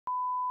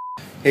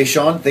Hey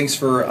Sean, thanks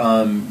for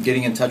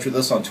getting in touch with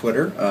us on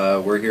Twitter.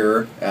 We're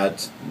here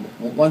at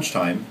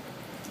lunchtime,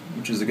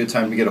 which is a good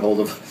time to get a hold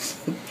of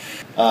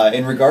us.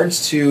 In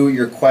regards to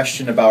your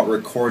question about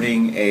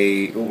recording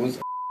a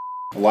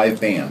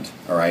live band,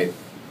 all right?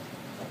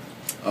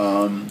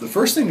 The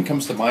first thing that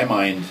comes to my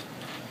mind,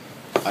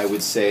 I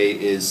would say,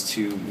 is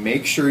to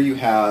make sure you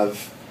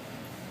have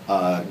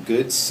a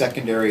good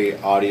secondary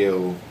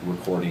audio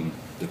recording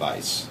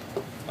device.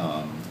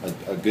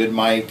 A good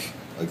mic,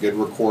 a good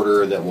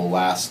recorder that will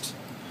last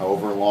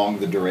however long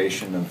the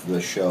duration of the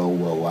show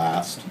will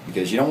last,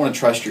 because you don't want to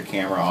trust your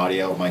camera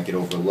audio. It might get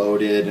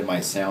overloaded, it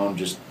might sound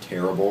just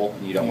terrible,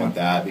 and you don't want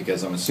that,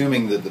 because I'm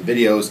assuming that the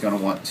video is going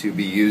to want to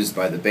be used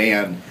by the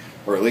band,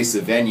 or at least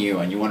the venue,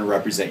 and you want to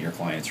represent your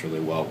clients really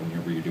well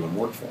whenever you're doing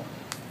work for them.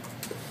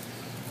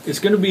 It's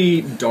going to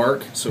be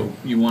dark, so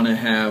you want to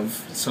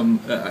have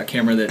a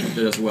camera that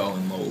does well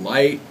in low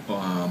light,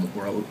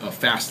 or a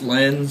fast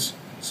lens.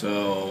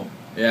 So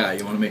yeah,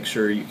 you want to make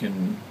sure you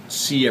can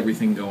see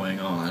everything going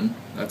on.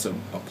 That's a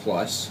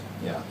plus.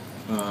 Yeah.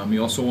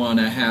 You also want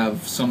to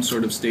have some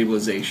sort of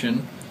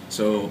stabilization.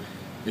 So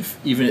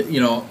if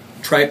even,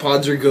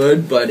 tripods are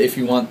good, but if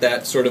you want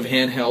that sort of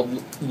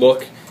handheld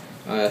look,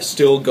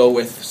 still go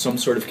with some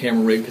sort of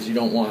camera rig, because you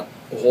don't want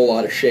a whole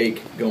lot of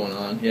shake going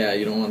on. Yeah,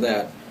 you don't want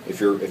that. If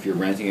you're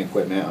renting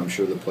equipment, I'm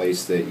sure the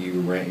place that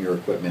you rent your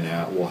equipment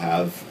at will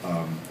have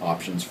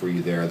options for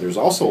you there. There's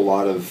also a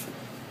lot of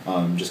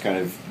just kind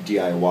of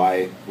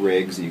DIY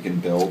rigs that you can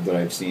build that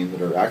I've seen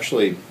that are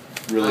actually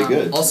really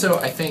good. Also,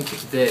 I think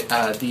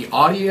that the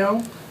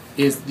audio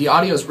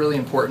is really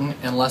important,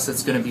 unless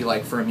it's going to be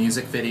like for a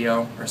music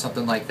video or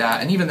something like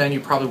that. And even then, you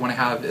probably want to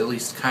have at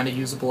least kind of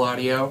usable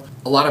audio.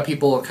 A lot of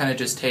people kind of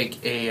just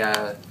take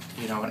an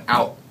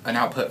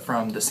output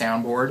from the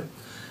soundboard,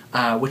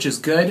 which is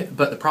good.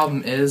 But the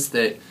problem is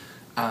that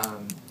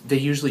they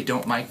usually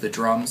don't mic the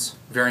drums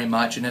very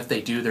much, and if they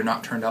do, they're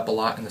not turned up a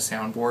lot in the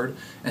soundboard,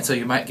 and so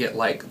you might get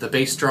like the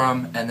bass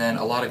drum and then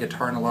a lot of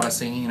guitar and a lot of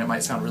singing, and it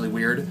might sound really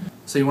weird.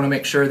 So you want to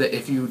make sure that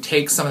if you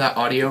take some of that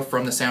audio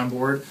from the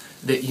soundboard,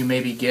 that you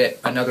maybe get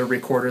another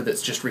recorder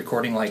that's just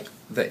recording like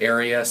the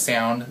area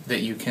sound,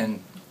 that you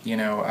can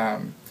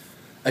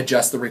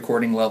adjust the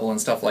recording level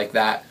and stuff like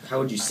that. How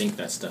would you sync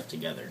that stuff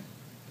together?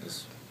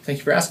 Thank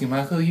you for asking,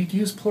 Michael. You'd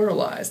use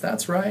Pluralize.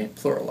 That's right,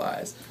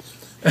 Pluralize.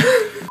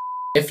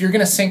 If you're going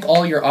to sync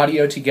all your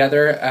audio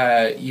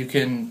together, you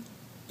can,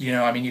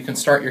 you can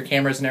start your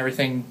cameras and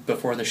everything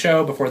before the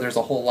show, before there's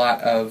a whole lot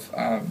of,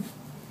 let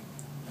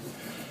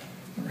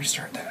me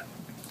restart that,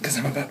 because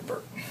I'm about to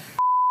burp.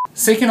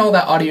 Syncing all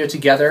that audio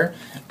together,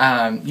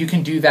 you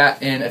can do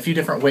that in a few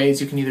different ways.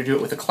 You can either do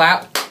it with a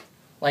clap,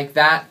 like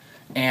that,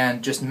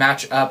 and just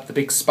match up the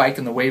big spike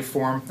in the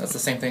waveform. That's the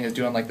same thing as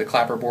doing like the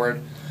clapper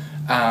board.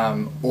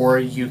 Or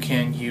you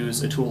can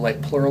use a tool like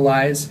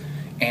Pluralize,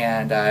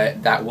 and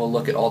that will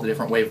look at all the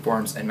different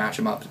waveforms and match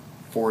them up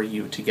for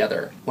you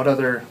together. What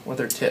other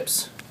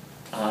tips?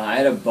 I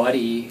had a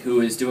buddy who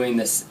was doing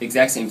this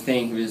exact same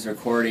thing. He was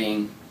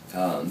recording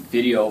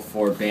video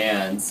for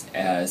bands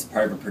as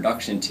part of a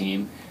production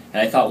team,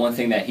 and I thought one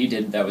thing that he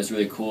did that was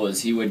really cool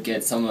is he would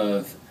get some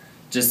of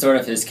just sort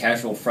of his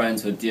casual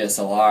friends with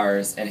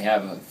DSLRs and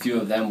have a few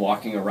of them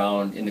walking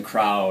around in the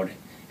crowd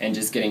and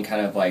just getting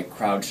kind of like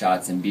crowd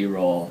shots and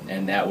B-roll,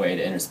 and that way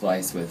to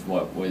intersplice with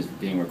what was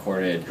being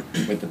recorded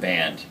with the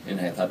band.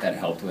 And I thought that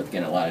helped with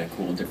getting a lot of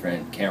cool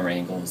different camera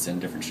angles and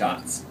different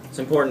shots. It's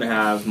important to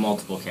have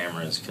multiple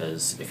cameras,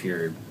 because if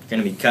you're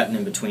going to be cutting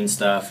in between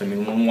stuff,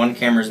 when one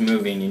camera's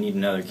moving, you need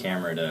another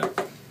camera to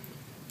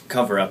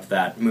cover up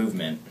that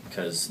movement,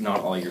 because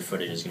not all your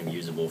footage is going to be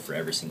usable for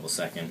every single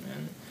second.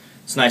 And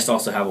it's nice to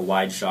also have a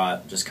wide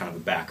shot, just kind of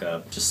a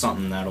backup, just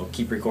something that'll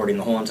keep recording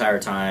the whole entire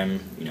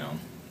time.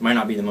 Might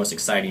not be the most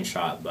exciting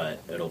shot, but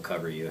it'll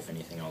cover you if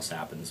anything else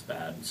happens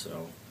bad.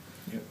 So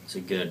it's a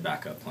good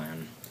backup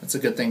plan. That's a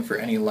good thing for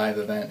any live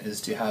event, is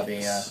to have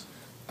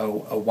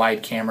a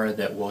wide camera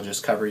that will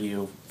just cover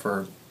you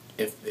for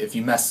if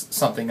you mess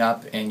something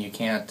up and you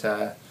can't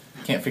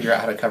figure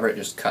out how to cover it.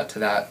 Just cut to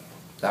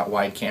that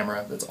wide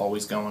camera that's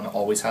always going,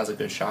 always has a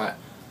good shot.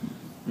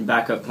 And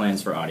backup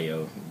plans for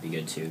audio would be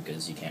good too,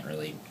 because you can't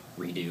really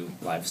redo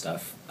live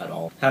stuff at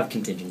all. Have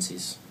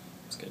contingencies.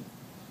 It's good.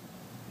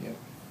 Yeah.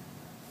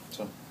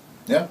 So,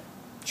 yeah,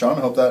 Sean,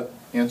 I hope that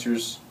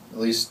answers at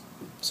least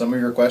some of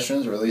your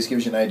questions, or at least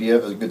gives you an idea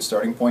of a good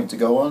starting point to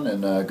go on.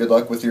 And good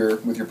luck with your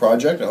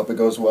project. I hope it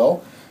goes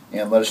well.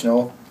 And let us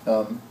know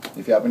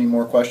if you have any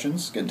more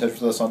questions. Get in touch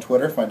with us on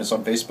Twitter. Find us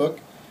on Facebook.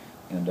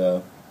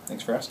 And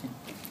thanks for asking.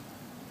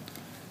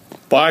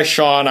 Bye,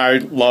 Sean. I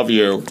love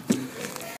you.